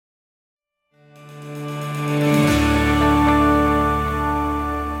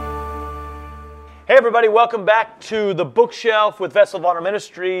everybody, welcome back to The Bookshelf with Vessel of Honor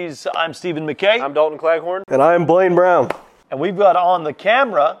Ministries. I'm Stephen McKay. I'm Dalton Claghorn. And I am Blaine Brown. And we've got on the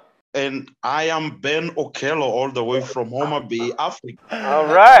camera... And I am Ben Okello, all the way from Homer Bay, Africa.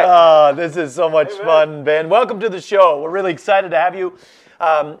 All right. Oh, this is so much fun, Ben. Welcome to the show. We're really excited to have you.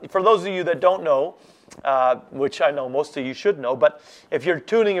 For those of you that don't know, which I know most of you should know, but if you're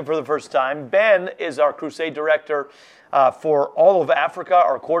tuning in for the first time, Ben is our crusade director for all of Africa,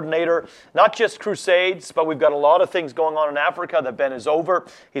 our coordinator, not just crusades, but we've got a lot of things going on in Africa that Ben is over.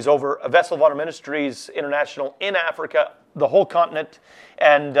 He's over Vessel of Honor Ministries International in Africa, the whole continent,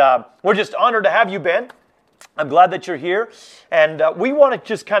 and we're just honored to have you, Ben. I'm glad that you're here, and we want to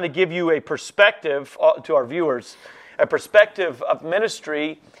just kind of give you a perspective to our viewers, a perspective of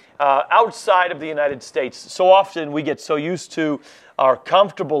ministry outside of the United States. So often we get so used to our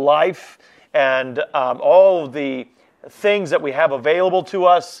comfortable life and all of the things that we have available to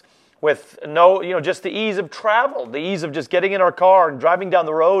us with just the ease of travel, the ease of just getting in our car and driving down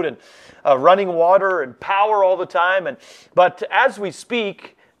the road and running water and power all the time. But as we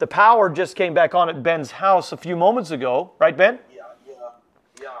speak, the power just came back on at Ben's house a few moments ago, right, Ben? Yeah.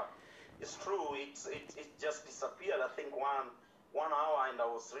 It's true. It just disappeared. I think one hour, and I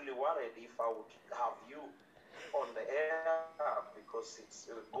was really worried if I would have you on the air because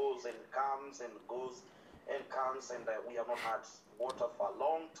it goes and comes and goes and comes, and we have not had water for a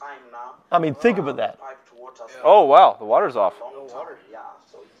long time now. I mean, think about that. Piped water. Oh, wow. The water's off. Long time. Yeah.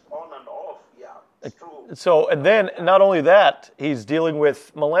 So it's on and off. Yeah. It's true. So, and then not only that, he's dealing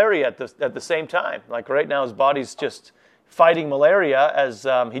with malaria at the same time. Like right now, his body's just fighting malaria as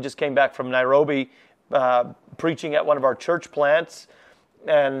he just came back from Nairobi preaching at one of our church plants.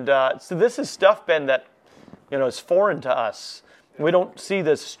 And so this is stuff, Ben, that is foreign to us. We don't see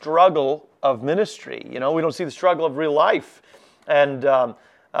the struggle of ministry. We don't see the struggle of real life. And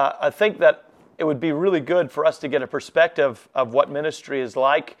I think that it would be really good for us to get a perspective of what ministry is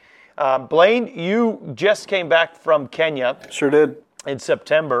like. Blaine, you just came back from Kenya. Sure did. In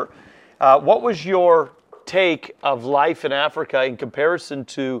September. What was your take of life in Africa in comparison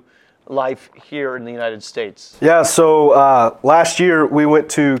to life here in the United States? Yeah, so last year we went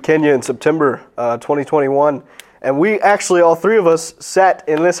to Kenya in September 2021. And we actually, all three of us, sat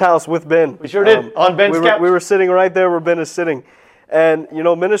in this house with Ben. We sure did, on Ben's couch. We were sitting right there where Ben is sitting. And,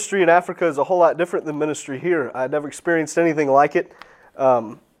 ministry in Africa is a whole lot different than ministry here. I'd never experienced anything like it.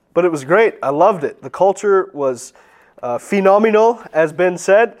 But it was great. I loved it. The culture was phenomenal, as Ben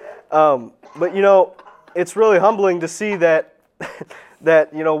said. But, it's really humbling to see that,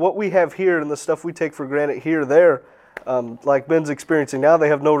 what we have here and the stuff we take for granted here, there, like Ben's experiencing now, they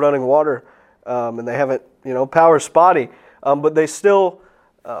have no running water. And they haven't, power's spotty, but they still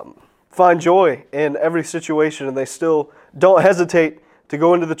find joy in every situation, and they still don't hesitate to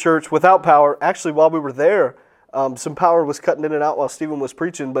go into the church without power. Actually, while we were there, some power was cutting in and out while Stephen was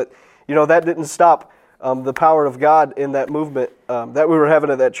preaching, but, that didn't stop the power of God in that movement that we were having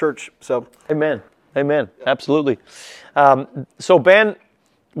at that church. So, Amen. Absolutely. So, Ben,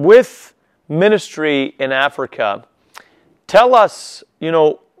 with ministry in Africa, tell us,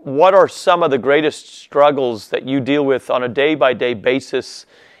 what are some of the greatest struggles that you deal with on a day-by-day basis?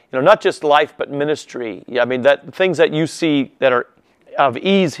 Not just life, but ministry. I mean, things that you see that are of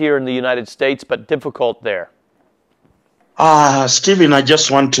ease here in the United States, but difficult there. Stephen, I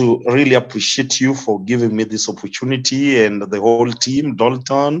just want to really appreciate you for giving me this opportunity, and the whole team,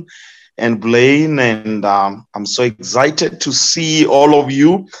 Dalton and Blaine, and I'm so excited to see all of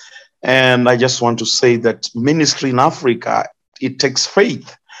you. And I just want to say that ministry in Africa, it takes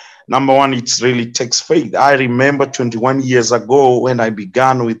faith. Number one, it really takes faith. I remember 21 years ago when I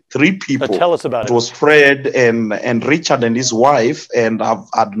began with 3 people. Tell us about it. It was Fred and Richard and his wife, and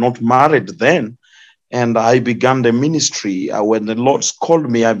I'd not married then. And I began the ministry. When the Lord called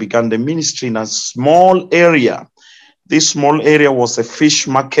me, I began the ministry in a small area. This small area was a fish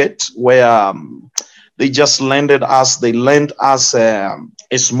market where they just lent us a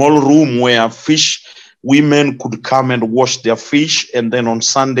small room where women could come and wash their fish, and then on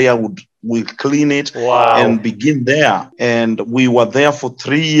Sunday we'll clean it. Wow. And begin there. And we were there for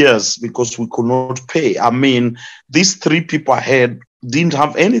 3 years because we could not pay. I mean, these 3 people didn't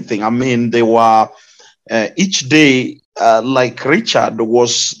have anything. I mean, they were each day, like Richard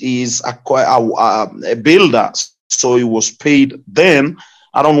is a builder, so he was paid then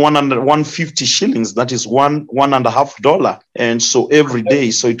around 150 shillings. That is $1.50. And so every day,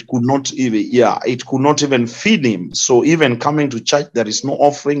 so it could not even feed him. So even coming to church, there is no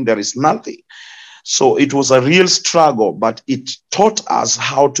offering, there is nothing. So it was a real struggle, but it taught us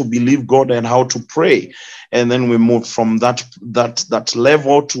how to believe God and how to pray. And then we moved from that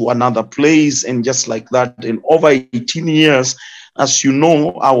level to another place. And just like that, in over 18 years, as you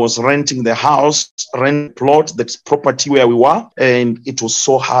know, I was renting the house, rent plot, the property where we were. And it was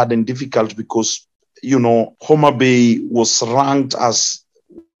so hard and difficult because, you know, Homa Bay was ranked as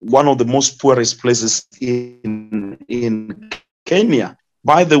one of the most poorest places in Kenya.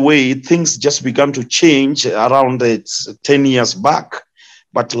 By the way, things just began to change around 10 years back.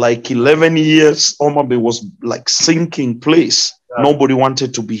 But like 11 years, Homa Bay was like sinking place. Yeah. Nobody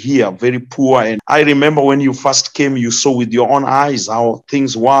wanted to be here, very poor. And I remember when you first came, you saw with your own eyes how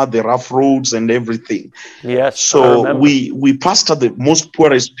things were, the rough roads and everything. Yes. So we pastored the most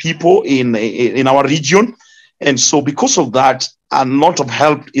poorest people in our region. And so because of that, a lot of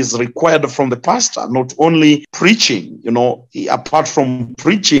help is required from the pastor, not only preaching, you know, apart from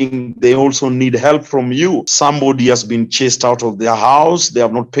preaching, they also need help from you. Somebody has been chased out of their house. They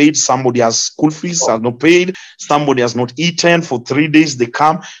have not paid. Somebody has school fees, has not paid. Somebody has not eaten for 3 days. They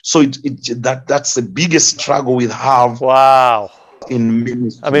come. So that's the biggest struggle we have. Wow. In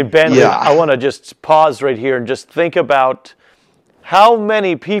ministry. I mean, Ben, yeah. I want to just pause right here and just think about how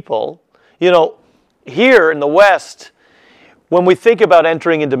many people, you know, here in the West, when we think about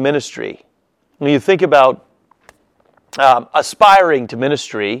entering into ministry, when you think about aspiring to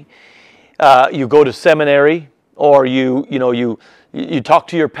ministry, you go to seminary, or you talk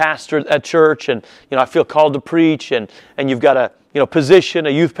to your pastor at church, and I feel called to preach, and you've got a position, a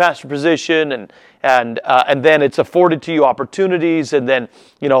youth pastor position, and then it's afforded to you opportunities, and then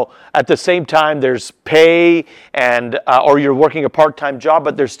at the same time there's pay, and or you're working a part-time job,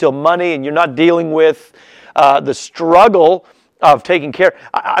 but there's still money, and you're not dealing with the struggle of taking care.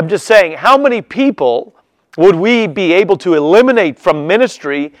 I'm just saying, how many people would we be able to eliminate from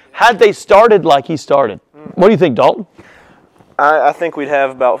ministry had they started like he started? What do you think, Dalton? I think we'd have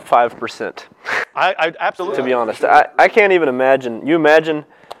about 5%. I absolutely. To be honest, I can't even imagine. You imagine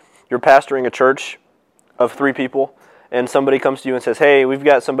you're pastoring a church of 3 people, and somebody comes to you and says, "Hey, we've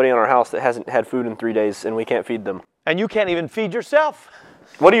got somebody in our house that hasn't had food in 3 days, and we can't feed them." And you can't even feed yourself.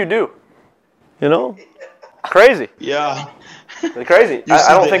 What do you do? Crazy. Yeah. Crazy.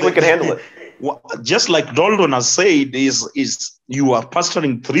 I don't think we could handle it. Just like Dalton has said, is you are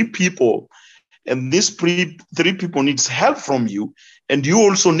pastoring 3 people, and these 3 people needs help from you, and you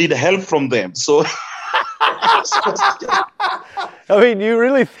also need help from them. So, I mean, you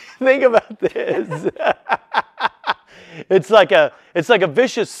really think about this. It's like a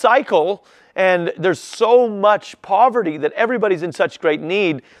vicious cycle. And there's so much poverty that everybody's in such great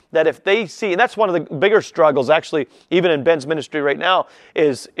need that if they see, and that's one of the bigger struggles actually, even in Ben's ministry right now,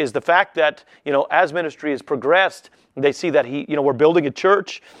 is the fact that, as ministry has progressed, they see that we're building a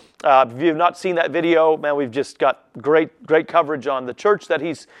church. If you've not seen that video, man, we've just got great coverage on the church that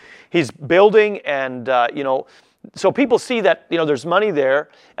he's building, and so people see that there's money there,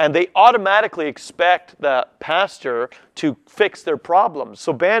 and they automatically expect the pastor to fix their problems.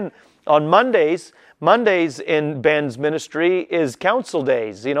 So Ben, on Mondays in Ben's ministry is counsel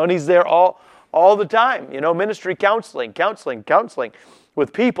days, and he's there all the time, ministry counseling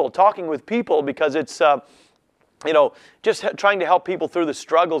with people, talking with people, because it's, just trying to help people through the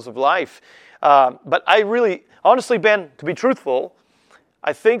struggles of life. But I really, honestly, Ben, to be truthful,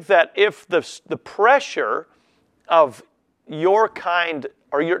 I think that if the pressure of your kind,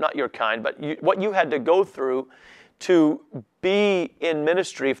 or not your kind, but what you had to go through to be in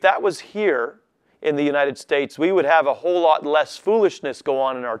ministry, if that was here in the United States, we would have a whole lot less foolishness go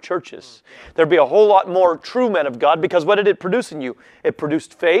on in our churches. There'd be a whole lot more true men of God, because what did it produce in you? It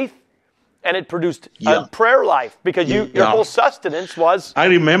produced faith, and it produced a prayer life, because your whole sustenance was I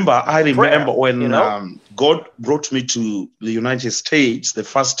remember prayer, when God brought me to the United States the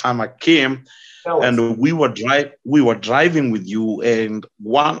first time I came, and we were driving with you, and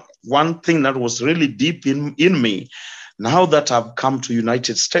one thing that was really deep in me, now that I've come to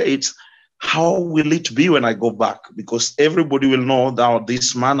United States, how will it be when I go back? Because everybody will know that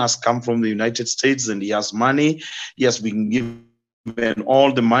this man has come from the United States and he has money. He has been given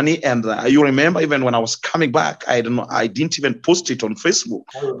all the money. And you remember, even when I was coming back, I didn't even post it on Facebook,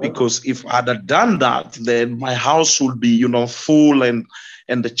 because if I had done that, then my house would be, full, and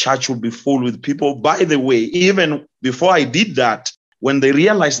the church would be full with people. By the way, even before I did that, when they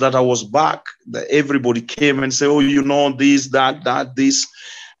realized that I was back, everybody came and said, "Oh, this, that, this."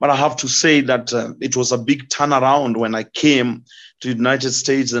 But I have to say that it was a big turnaround when I came to the United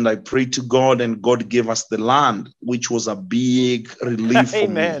States and I prayed to God, and God gave us the land, which was a big relief for me.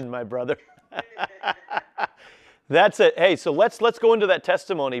 Amen, my brother. That's it. Hey, so let's go into that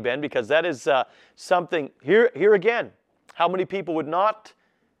testimony, Ben, because that is something. Here again, how many people would not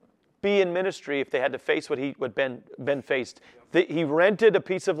be in ministry if they had to face what Ben faced? He rented a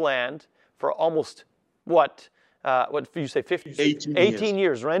piece of land for almost what did you say? 18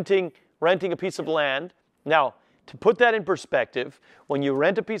 years renting a piece of land. Now, to put that in perspective, when you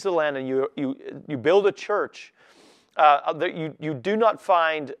rent a piece of land and you build a church, you do not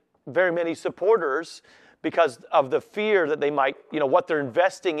find very many supporters because of the fear that they might, what they're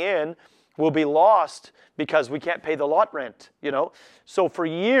investing in will be lost because we can't pay the lot rent, So for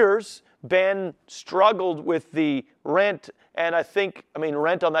years, Ben struggled with the rent, and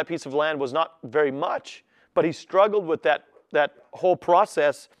rent on that piece of land was not very much, but he struggled with that whole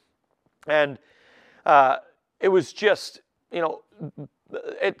process, and it was just,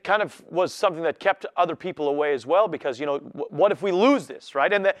 it kind of was something that kept other people away as well because, what if we lose this,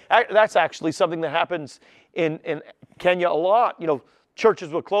 right? And that's actually something that happens in Kenya a lot. Churches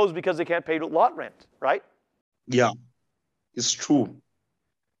will close because they can't pay lot rent, right? Yeah, it's true.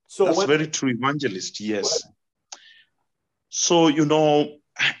 So that's very true, evangelist, yes. So,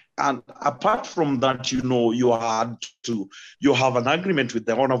 and apart from that, you have an agreement with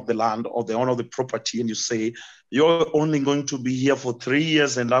the owner of the land or the owner of the property, and you say, you're only going to be here for 3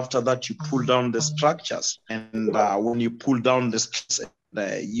 years, and after that, you pull down the structures. And when you pull down the structures,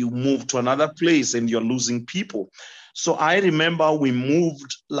 you move to another place, and you're losing people. So I remember we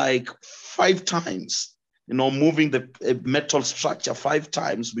moved like 5 times, moving the metal structure 5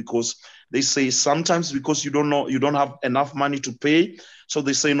 times because they say sometimes because you don't have enough money to pay. So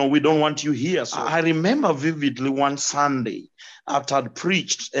they say, no, we don't want you here. So I remember vividly one Sunday after I'd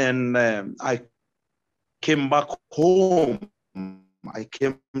preached and I came back home. I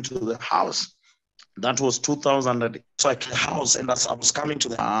came to the house. That was 2000. So I came to the house, and as I was coming to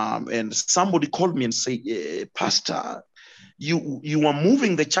the and somebody called me and said, Pastor, you were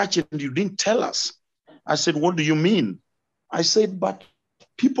moving the church and you didn't tell us. I said, what do you mean? I said, but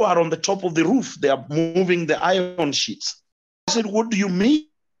people are on the top of the roof. They are moving the iron sheets. I said, what do you mean?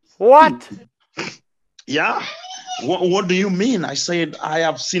 What? Yeah. What do you mean? I said, I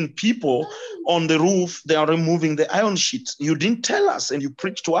have seen people on the roof. They are removing the iron sheets. You didn't tell us, and you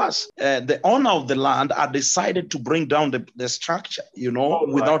preached to us. The owner of the land had decided to bring down the structure,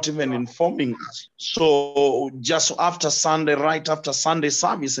 without even informing us. So just after Sunday, right after Sunday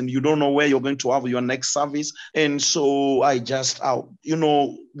service, and you don't know where you're going to have your next service. And so I just,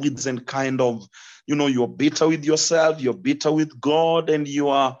 with an kind of, you're bitter with yourself, you're bitter with God, and you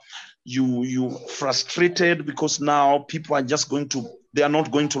frustrated because now people are just they are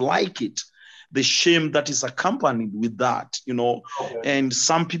not going to like it. The shame that is accompanied with that, okay. And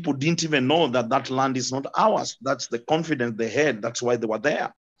some people didn't even know that land is not ours. That's the confidence they had. That's why they were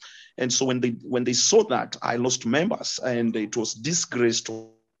there. And so when they saw that, I lost members, and it was disgrace to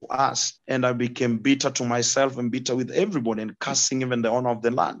us. And I became bitter to myself and bitter with everybody and cursing even the owner of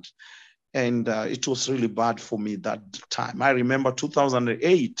the land. And it was really bad for me that time. I remember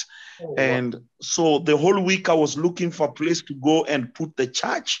 2008. Oh, and wow. So the whole week I was looking for a place to go and put the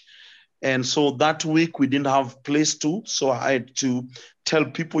church. And so that week we didn't have place to. So I had to tell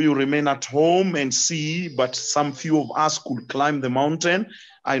people you remain at home and see, but some few of us could climb the mountain.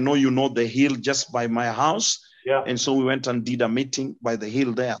 I know the hill just by my house. Yeah. And so we went and did a meeting by the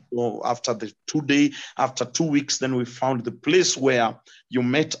hill there. So after 2 weeks, then we found the place where you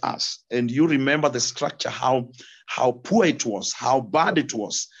met us. And you remember the structure, how poor it was, how bad it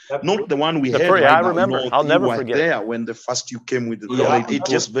was. Not the one we had. I remember. I'll never forget there when the first you came with it. Yeah. It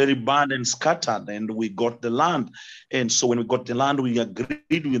just very bad and scattered, and we got the land. And so when we got the land, we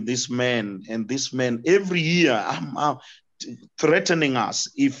agreed with this man. And this man every year, threatening us,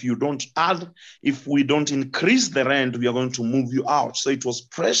 if we don't increase the rent, we are going to move you out. So it was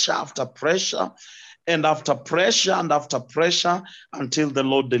pressure after pressure and after pressure and after pressure until the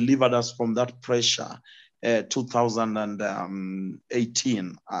Lord delivered us from that pressure.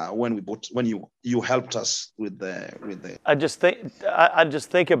 2018 when you helped us with the I just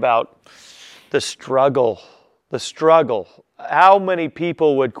think about the struggle. How many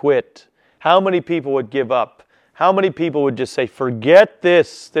people would quit? How many people would give up? How many people would just say, forget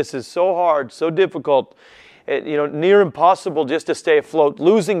this. This is so hard, so difficult, near impossible just to stay afloat.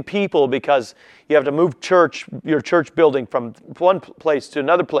 Losing people because you have to move your church building from one place to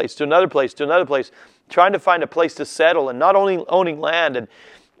another place, to another place, to another place, trying to find a place to settle, and not only owning land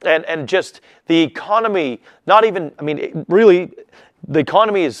and just the economy, really, the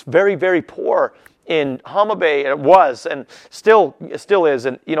economy is very, very poor in Homa Bay. It was, and still is.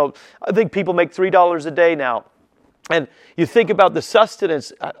 And, I think people make $3 a day now. And you think about the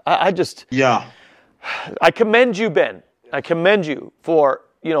sustenance, I commend you, Ben. I commend you for,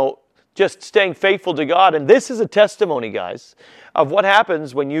 just staying faithful to God. And this is a testimony, guys, of what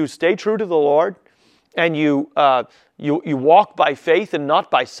happens when you stay true to the Lord and you walk by faith and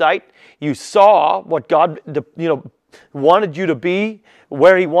not by sight. You saw what God, wanted you to be,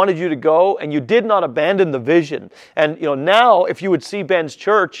 where He wanted you to go, and you did not abandon the vision. And, now if you would see Ben's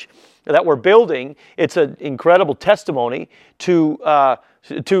church that we're building, it's an incredible testimony to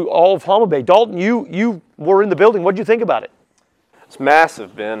all of Halma Bay. Dalton, you were in the building. What did you think about it? It's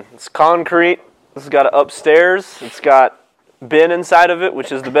massive, Ben. It's concrete. It's got an upstairs. It's got Ben inside of it,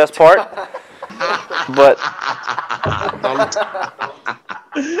 which is the best part. But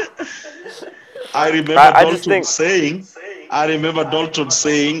I remember I remember Dalton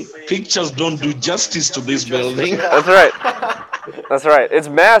saying, pictures don't do justice to this building. That's right. That's right. It's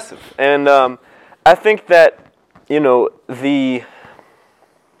massive. And I think that,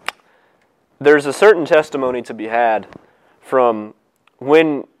 there's a certain testimony to be had from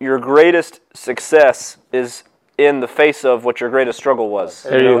when your greatest success is in the face of what your greatest struggle was.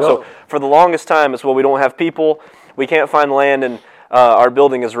 There you go. So for the longest time, it's, well, we don't have people, we can't find land, and our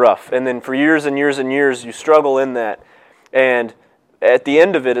building is rough. And then for years and years and years, you struggle in that. And at the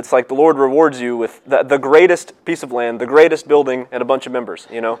end of it, it's like the Lord rewards you with the greatest piece of land, the greatest building, and a bunch of members,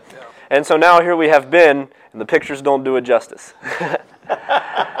 Yeah. And so now here we have Ben, and the pictures don't do it justice.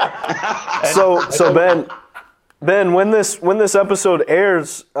 So Ben, when this episode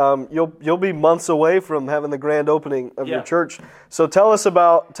airs, you'll be months away from having the grand opening of your church. So tell us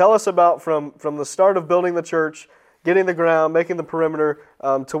about from the start of building the church, getting the ground, making the perimeter,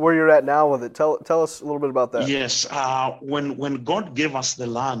 to where you're at now with it. Tell us a little bit about that. Yes, when God gave us the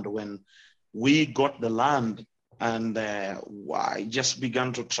land, when we got the land, and I just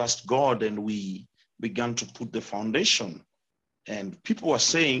began to trust God, and we began to put the foundation. And people were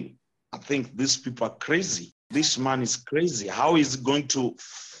saying, I think these people are crazy. This man is crazy. How is he going to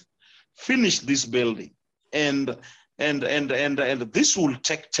finish this building? And this will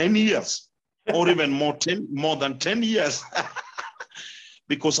take 10 years or even more than 10 years.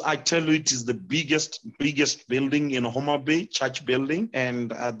 Because I tell you, it is the biggest building in Halma Bay, church building.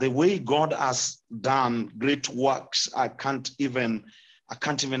 And the way God has done great works, I can't even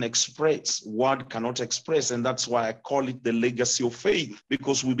express. Word cannot express. And that's why I call it the legacy of faith,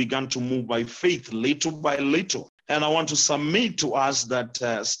 because we began to move by faith, little by little. And I want to submit to us that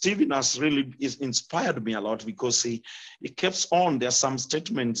Stephen has really inspired me a lot, because he keeps on. There are some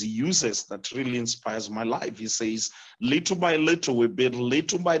statements he uses that really inspires my life. He says, little by little, we build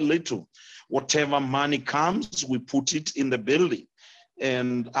little by little. Whatever money comes, we put it in the building.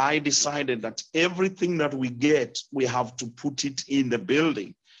 And I decided that everything that we get, we have to put it in the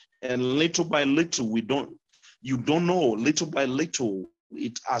building. And little by little, you don't know, little by little,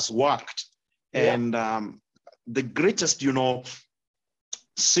 it has worked. Yeah. And the greatest,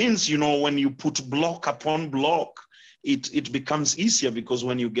 since, when you put block upon block, it becomes easier, because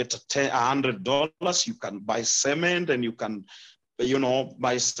when you get $100, you can buy cement, and you can,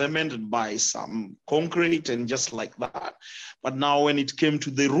 buy cement and buy some concrete and just like that. But now when it came to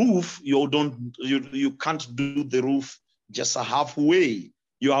the roof, you can't do the roof just a halfway.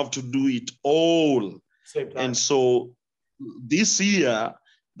 You have to do it all. Same time. And so this year,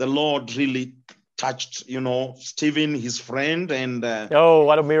 the Lord really touched, Stephen, his friend, and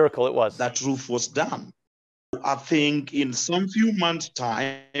what a miracle it was. That roof was done. I think in some few months'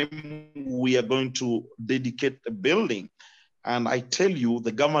 time, we are going to dedicate the building. And I tell you,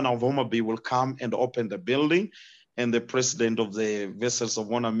 the governor of Halma Bay will come and open the building, and the president of the Vessels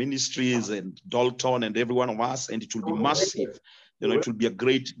of Honor Ministries, and Dalton, and every one of us, and it will be massive. It will be a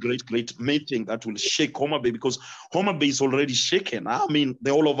great, great, great meeting that will shake Halma Bay, because Halma Bay is already shaken. I mean,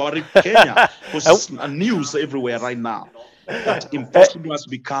 they're all over Kenya, because it's news everywhere right now. That impossible has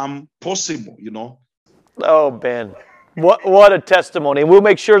become possible, Oh, Ben. What a testimony. And we'll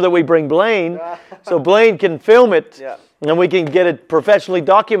make sure that we bring Blaine so Blaine can film it, and we can get it professionally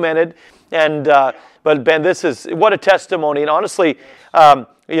documented. And but Ben, what a testimony. And honestly, what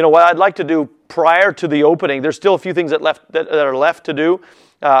I'd like to do prior to the opening, there's still a few things that are left to do.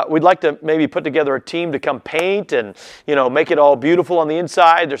 We'd like to maybe put together a team to come paint and, make it all beautiful on the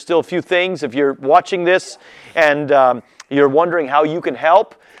inside. There's still a few things. If you're watching this and you're wondering how you can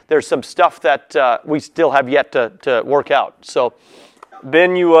help, there's some stuff that we still have yet to work out. So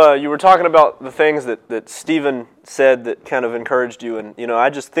Ben, you were talking about the things that Stephen said that kind of encouraged you, and I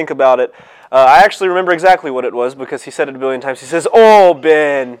just think about it. I actually remember exactly what it was because he said it a billion times. He says, "Oh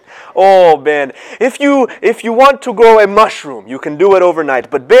Ben, if you want to grow a mushroom, you can do it overnight.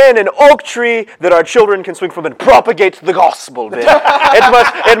 But Ben, an oak tree that our children can swing from and propagate the gospel, Ben.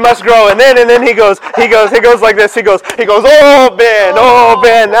 it must grow." And then he goes like this. He goes, "Oh Ben,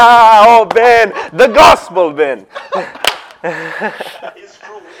 oh Ben, the gospel, Ben."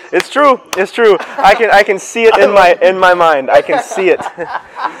 It's true. It's true. I can see it in my mind. I can see it. You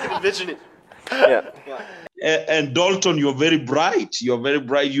can envision it. Yeah. And Dalton, you're very bright. You're very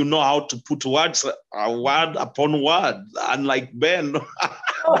bright. You know how to put words, word upon word, unlike Ben.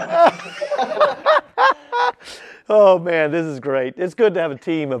 Oh man, this is great. It's good to have a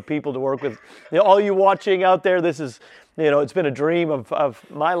team of people to work with. All you watching out there, this is, it's been a dream of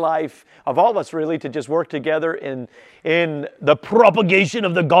my life, of all of us really, to just work together in the propagation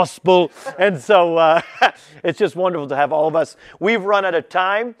of the gospel. And so it's just wonderful to have all of us. We've run out of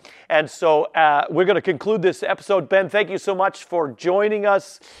time, and so we're going to conclude this episode. Ben, thank you so much for joining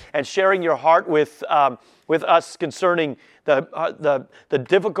us and sharing your heart with us concerning the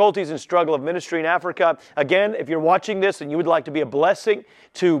difficulties and struggle of ministry in Africa. Again, if you're watching this and you would like to be a blessing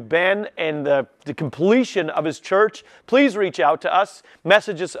to Ben and the completion of his church, please reach out to us.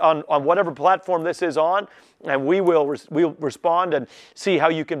 Message us on whatever platform this is on, and we'll respond and see how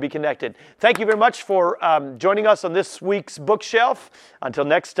you can be connected. Thank you very much for joining us on this week's Bookshelf. Until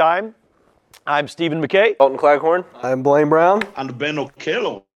next time, I'm Stephen McKay. Dalton Claghorn. I'm Blaine Brown. And Ben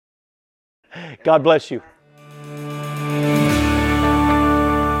Okello. God bless you.